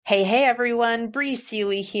Hey everyone, Bri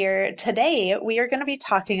Seeley here. Today we are going to be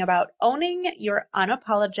talking about owning your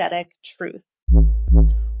unapologetic truth.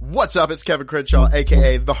 What's up? It's Kevin Crenshaw,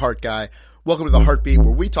 aka The Heart Guy. Welcome to The Heartbeat,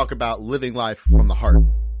 where we talk about living life from the heart.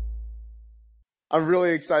 I'm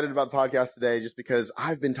really excited about the podcast today just because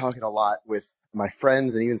I've been talking a lot with my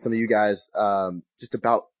friends and even some of you guys just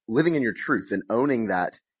about living in your truth and owning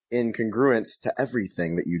that in congruence to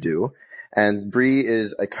everything that you do. And Bri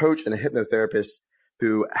is a coach and a hypnotherapist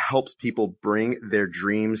who helps people bring their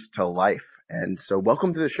dreams to life. And so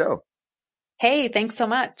welcome to the show. Hey, thanks so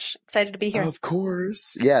much. Excited to be here. Of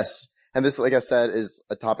course. Yes. And this, like I said, is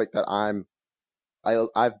a topic that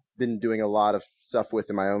I've been doing a lot of stuff with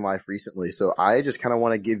in my own life recently. So I just kind of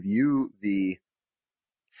want to give you the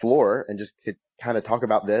floor and just to kind of talk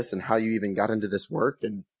about this and how you even got into this work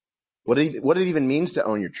and what it even means to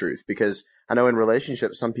own your truth. Because I know in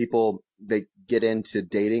relationships, some people, they get into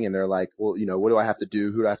dating and they're like, well, what do I have to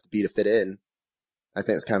do? Who do I have to be to fit in? I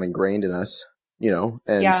think it's kind of ingrained in us,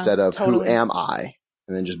 instead of totally. Who am I?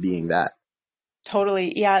 And then just being that.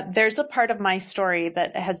 Totally. Yeah. There's a part of my story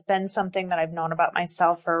that has been something that I've known about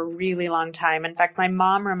myself for a really long time. In fact, my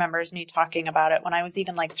mom remembers me talking about it when I was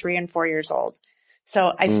even like 3 and 4 years old.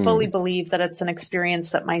 So I fully believe that it's an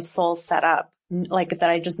experience that my soul set up, like that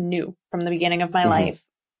I just knew from the beginning of my life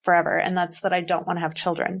forever. And that's that I don't want to have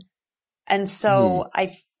children. And so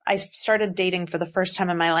I started dating for the first time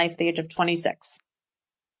in my life at the age of 26.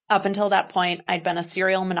 Up until that point, I'd been a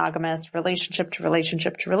serial monogamous, relationship to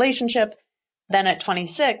relationship to relationship. Then at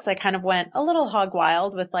 26, I kind of went a little hog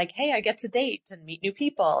wild with like, hey, I get to date and meet new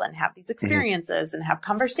people and have these experiences and have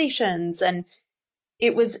conversations. And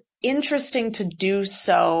it was interesting to do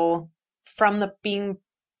so from the being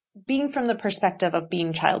from the perspective of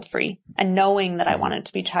being child free and knowing that I wanted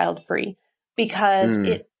to be child free,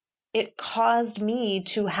 because it caused me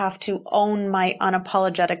to have to own my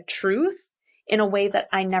unapologetic truth in a way that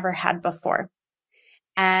I never had before.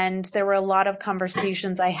 And there were a lot of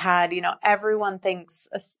conversations I had, everyone thinks,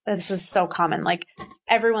 this is so common, like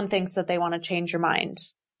everyone thinks that they want to change your mind.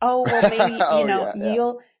 Oh, well,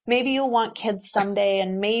 maybe, maybe you'll want kids someday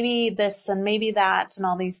and maybe this and maybe that and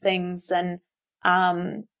all these things. And,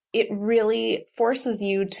 it really forces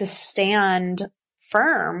you to stand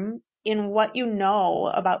firm in what you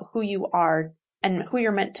know about who you are and who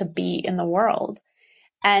you're meant to be in the world.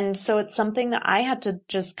 And so it's something that I had to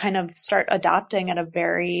just kind of start adopting at a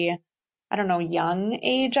very, young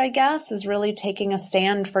age, I guess, is really taking a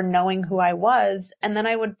stand for knowing who I was. And then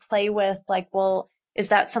I would play with like, well, is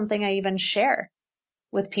that something I even share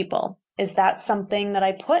with people? Is that something that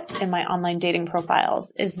I put in my online dating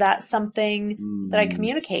profiles? Is that something that I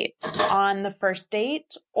communicate on the first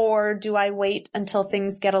date? Or do I wait until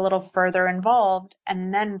things get a little further involved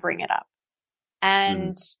and then bring it up?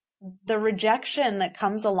 And the rejection that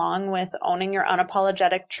comes along with owning your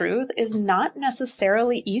unapologetic truth is not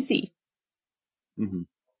necessarily easy.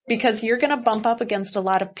 Because you're going to bump up against a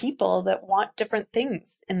lot of people that want different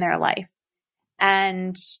things in their life.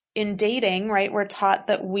 And in dating, right, we're taught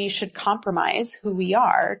that we should compromise who we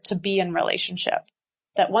are to be in relationship.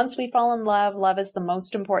 That once we fall in love, love is the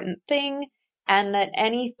most important thing. And that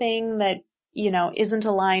anything that, isn't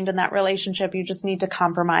aligned in that relationship, you just need to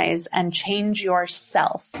compromise and change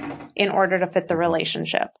yourself in order to fit the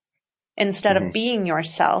relationship instead of being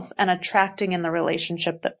yourself and attracting in the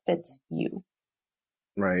relationship that fits you.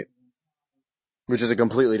 Right. Which is a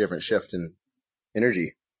completely different shift in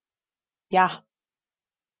energy. Yeah.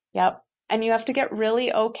 Yep. And you have to get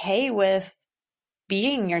really okay with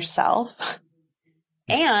being yourself.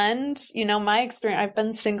 And, my experience, I've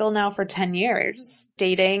been single now for 10 years,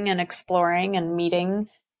 dating and exploring and meeting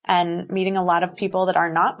a lot of people that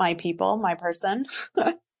are not my people, my person.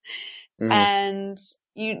 And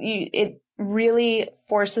it really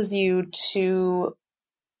forces you to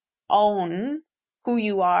own who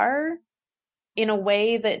you are in a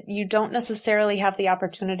way that you don't necessarily have the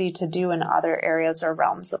opportunity to do in other areas or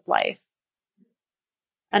realms of life.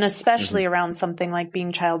 And especially around something like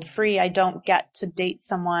being child free, I don't get to date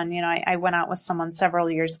someone. I went out with someone several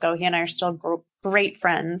years ago. He and I are still great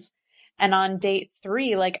friends. And on date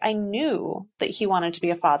 3, I knew that he wanted to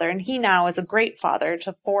be a father, and he now is a great father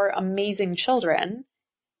to 4 amazing children.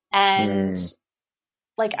 And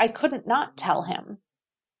I couldn't not tell him.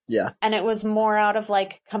 Yeah. And it was more out of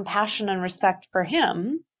compassion and respect for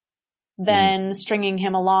him than stringing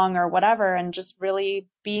him along or whatever, and just really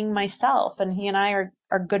being myself. And he and I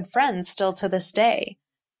are good friends still to this day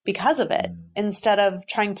because of it, instead of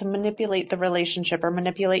trying to manipulate the relationship or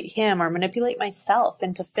manipulate him or manipulate myself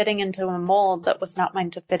into fitting into a mold that was not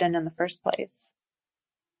mine to fit in the first place.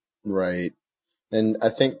 Right. And I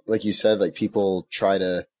think, like you said, people try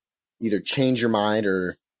to either change your mind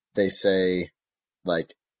or they say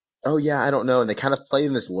like, oh yeah, I don't know. And they kind of play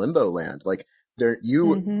in this limbo land. Like you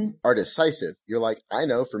Mm-hmm. are decisive. You're like, I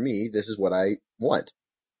know for me, this is what I want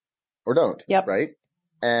or don't. Yep. Right.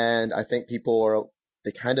 And I think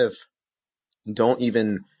they kind of don't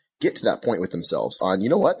even get to that point with themselves on, you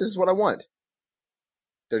know what, this is what I want.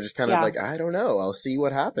 They're just kind of Yeah. like, I don't know. I'll see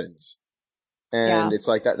what happens. And Yeah. it's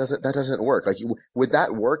like, that doesn't work. Like, would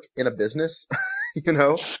that work in a business? You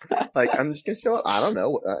know, like, I'm just going to show up. I don't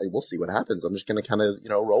know. We'll see what happens. I'm just going to kind of,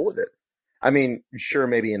 roll with it. I mean, sure,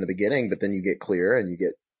 maybe in the beginning, but then you get clear and you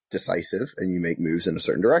get decisive and you make moves in a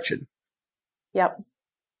certain direction. Yep.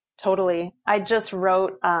 Totally. I just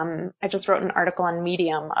wrote an article on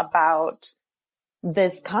Medium about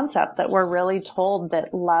this concept that we're really told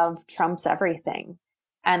that love trumps everything.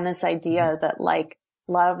 And this idea that like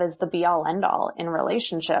love is the be all end all in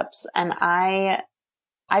relationships. And I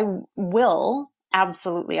will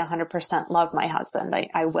absolutely 100% love my husband.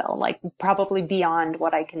 I will, like, probably beyond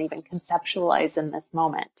what I can even conceptualize in this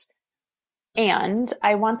moment. And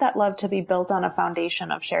I want that love to be built on a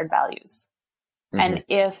foundation of shared values. Mm-hmm. And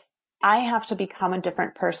if I have to become a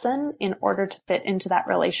different person in order to fit into that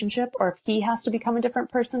relationship, or if he has to become a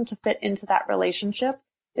different person to fit into that relationship,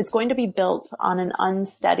 it's going to be built on an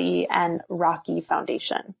unsteady and rocky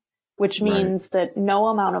foundation, which means that no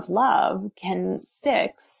amount of love can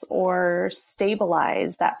fix or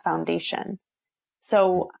stabilize that foundation.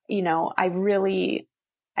 So, I'm really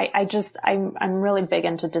big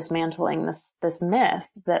into dismantling this myth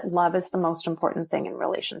that love is the most important thing in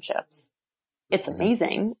relationships. It's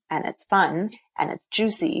amazing and it's fun and it's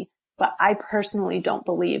juicy, but I personally don't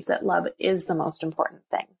believe that love is the most important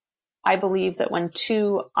thing. I believe that when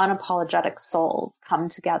two unapologetic souls come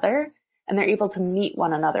together and they're able to meet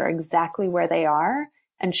one another exactly where they are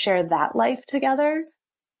and share that life together,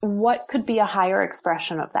 what could be a higher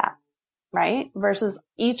expression of that, right? Versus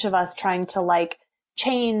each of us trying to like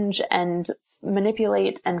change and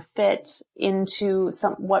manipulate and fit into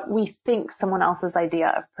what we think someone else's idea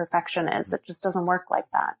of perfection is. It just doesn't work like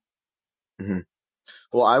that. Mm-hmm.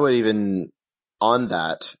 Well, I would even on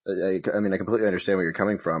that. I mean, I completely understand where you're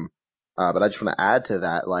coming from, but I just want to add to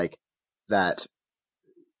that, like that.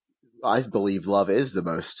 I believe love is the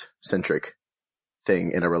most centric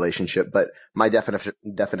thing in a relationship, but my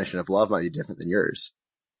definition of love might be different than yours.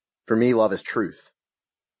 For me, love is truth.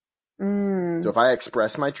 So if I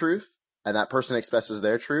express my truth and that person expresses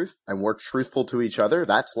their truth and we're truthful to each other,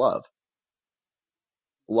 that's love.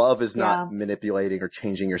 Love is not manipulating or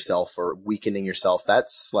changing yourself or weakening yourself.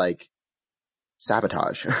 That's like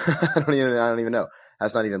sabotage. I don't even know.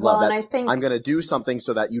 That's not even love. That's, I'm going to do something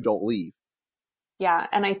so that you don't leave. Yeah.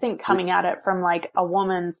 And I think coming at it from like a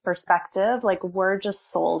woman's perspective, like we're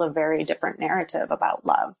just sold a very different narrative about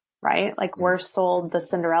love, right? Like we're sold the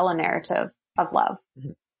Cinderella narrative of love.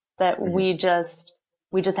 That we just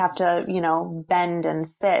have to, bend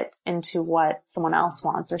and fit into what someone else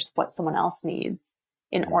wants or what someone else needs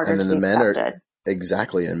in order to be accepted.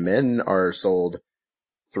 Exactly. And men are sold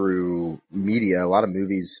through media, a lot of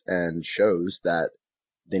movies and shows that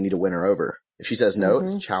they need to win her over. If she says no,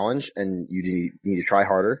 it's a challenge and you need to try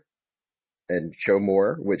harder and show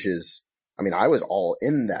more, which is, I mean, I was all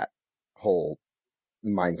in that whole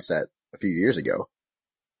mindset a few years ago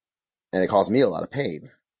and it caused me a lot of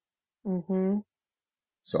pain.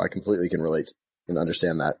 So I completely can relate and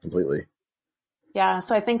understand that completely. Yeah.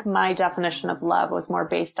 So I think my definition of love was more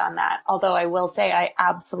based on that. Although I will say I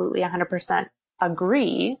absolutely 100%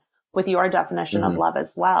 agree with your definition of love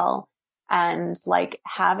as well. And like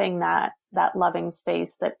having that loving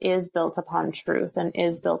space that is built upon truth and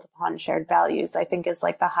is built upon shared values, I think is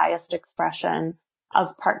like the highest expression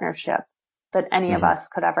of partnership that any of us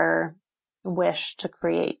could ever wish to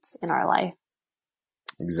create in our life.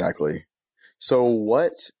 Exactly. So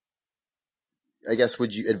what, I guess,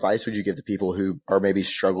 advice would you give to people who are maybe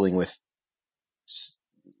struggling with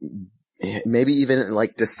maybe even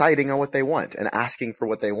like deciding on what they want and asking for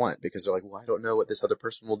what they want because they're like, well, I don't know what this other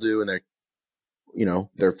person will do. And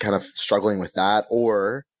they're kind of struggling with that,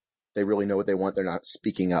 or they really know what they want. They're not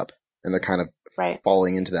speaking up and they're kind of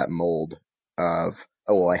falling into that mold of,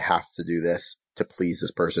 oh, well, I have to do this to please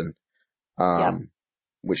this person.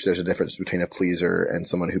 Which there's a difference between a pleaser and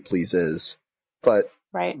someone who pleases. But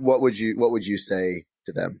what would you say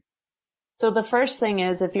to them? So the first thing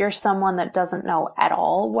is, if you're someone that doesn't know at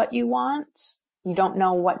all what you want, you don't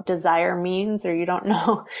know what desire means, or you don't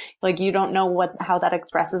know, how that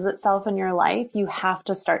expresses itself in your life, you have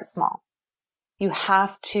to start small. You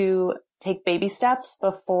have to take baby steps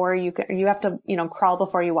before you have to, crawl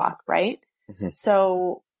before you walk, right?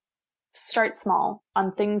 So start small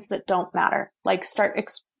on things that don't matter. Like start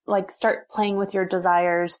like start playing with your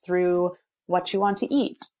desires through what you want to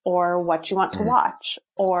eat or what you want to watch,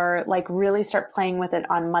 or like really start playing with it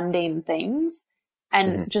on mundane things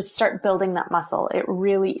and just start building that muscle. It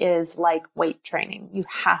really is like weight training. You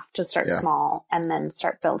have to start small and then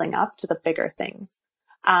start building up to the bigger things.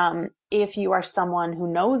 If you are someone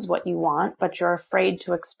who knows what you want, but you're afraid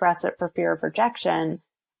to express it for fear of rejection,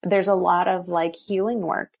 there's a lot of like healing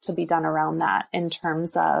work to be done around that in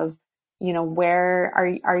terms of, you know,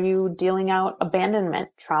 where are you dealing out abandonment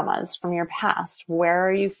traumas from your past? Where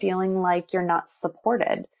are you feeling like you're not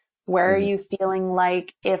supported? Where are you feeling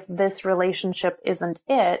like if this relationship isn't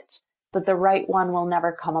it, that the right one will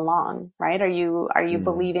never come along, right? Are you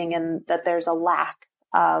believing in that there's a lack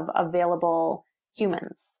of available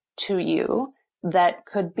humans to you that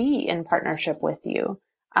could be in partnership with you?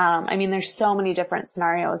 I mean, there's so many different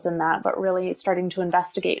scenarios in that, but really starting to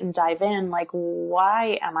investigate and dive in, like,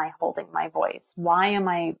 why am I holding my voice? Why am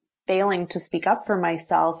I failing to speak up for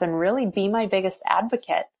myself and really be my biggest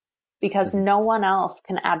advocate? Because no one else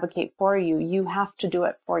can advocate for you. You have to do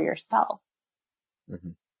it for yourself.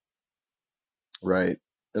 Right.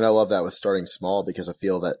 And I love that with starting small, because I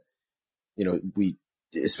feel that, you know,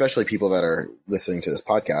 especially people that are listening to this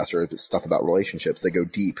podcast or stuff about relationships, they go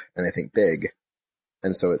deep and they think big.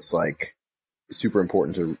 And so it's like super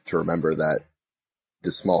important to remember that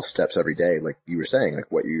the small steps every day, like you were saying,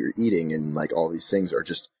 like what you're eating and like all these things are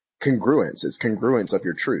just congruence. It's congruence of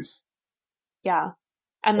your truth. Yeah.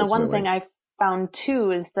 And the one thing I've found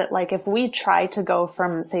too is that like if we try to go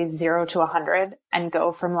from say 0 to 100 and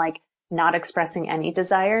go from like not expressing any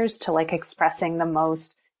desires to like expressing the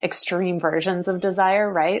most extreme versions of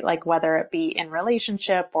desire, right? Like whether it be in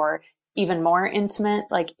relationship or even more intimate,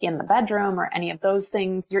 like in the bedroom or any of those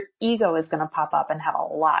things, your ego is going to pop up and have a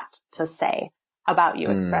lot to say about you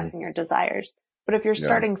expressing your desires. But if you're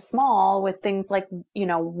starting small with things like, you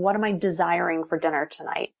know, what am I desiring for dinner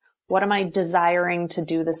tonight? What am I desiring to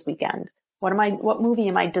do this weekend? What movie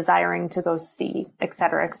am I desiring to go see, et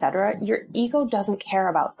cetera, et cetera? Your ego doesn't care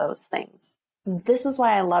about those things. This is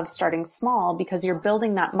why I love starting small, because you're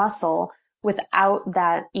building that muscle without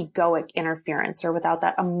that egoic interference or without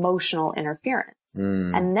that emotional interference.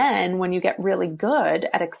 And then when you get really good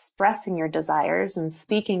at expressing your desires and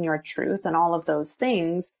speaking your truth and all of those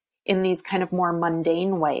things in these kind of more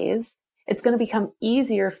mundane ways, it's going to become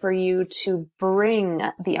easier for you to bring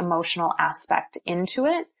the emotional aspect into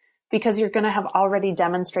it, because you're going to have already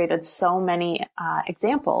demonstrated so many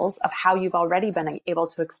examples of how you've already been able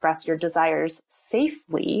to express your desires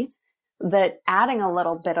safely, that adding a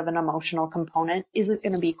little bit of an emotional component isn't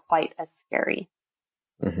going to be quite as scary.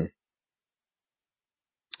 100%.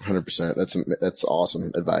 That's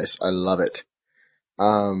awesome advice. I love it.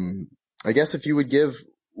 I guess if you would give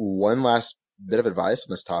one last bit of advice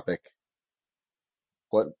on this topic,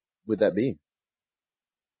 what would that be?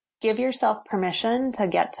 Give yourself permission to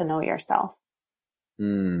get to know yourself,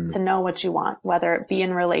 to know what you want, whether it be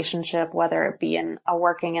in relationship, whether it be in a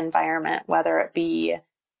working environment, whether it be,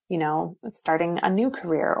 you know, starting a new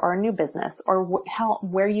career or a new business, or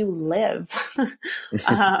where you live.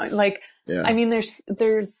 I mean, there's,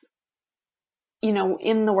 you know,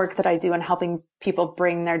 in the work that I do and helping people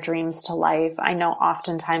bring their dreams to life, I know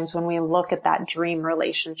oftentimes when we look at that dream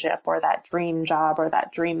relationship or that dream job or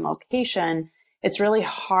that dream location, it's really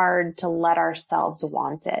hard to let ourselves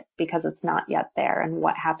want it because it's not yet there. And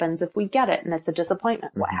what happens if we get it and it's a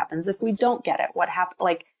disappointment? What happens if we don't get it?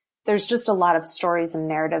 Like, there's just a lot of stories and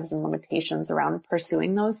narratives and limitations around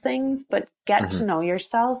pursuing those things, but get to know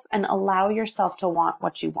yourself and allow yourself to want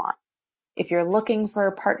what you want. If you're looking for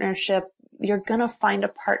a partnership, you're going to find a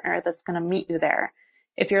partner that's going to meet you there.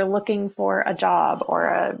 If you're looking for a job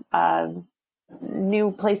or a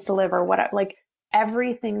new place to live or whatever, like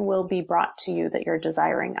everything will be brought to you that you're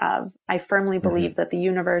desiring of. I firmly believe that the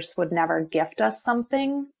universe would never gift us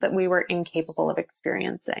something that we were incapable of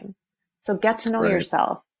experiencing. So get to know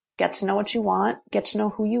yourself, get to know what you want, get to know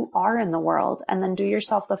who you are in the world, and then do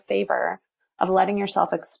yourself the favor of letting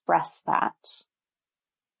yourself express that.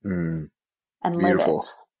 And Beautiful. live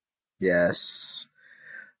it. Yes.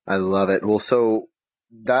 I love it. Well, so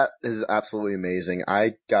that is absolutely amazing.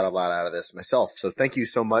 I got a lot out of this myself. So thank you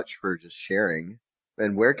so much for just sharing.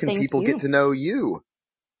 And where can people get to know you?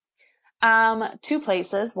 2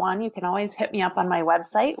 places. One, you can always hit me up on my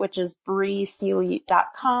website, which is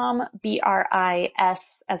briseeley.com,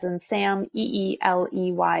 BRIS as in Sam,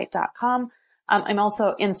 EELEY.com. I'm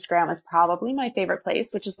also, Instagram is probably my favorite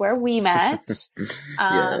place, which is where we met.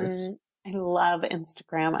 Yes. I love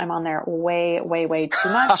Instagram. I'm on there way, way, way too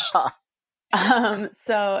much.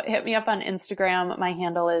 So hit me up on Instagram. My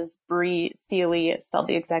handle is Bri Seeley. It's spelled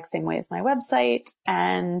the exact same way as my website.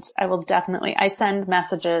 And I will definitely, I send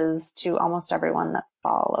messages to almost everyone that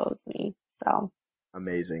follows me. So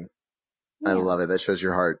Amazing. I yeah, love it. That shows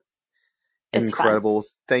your heart. it's fun. Incredible.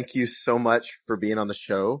 Thank you so much for being on the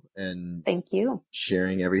show and Thank you.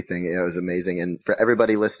 sharing everything. It was amazing. And for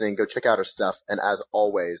everybody listening, go check out her stuff. And as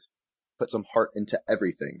always, put some heart into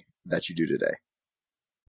everything that you do today.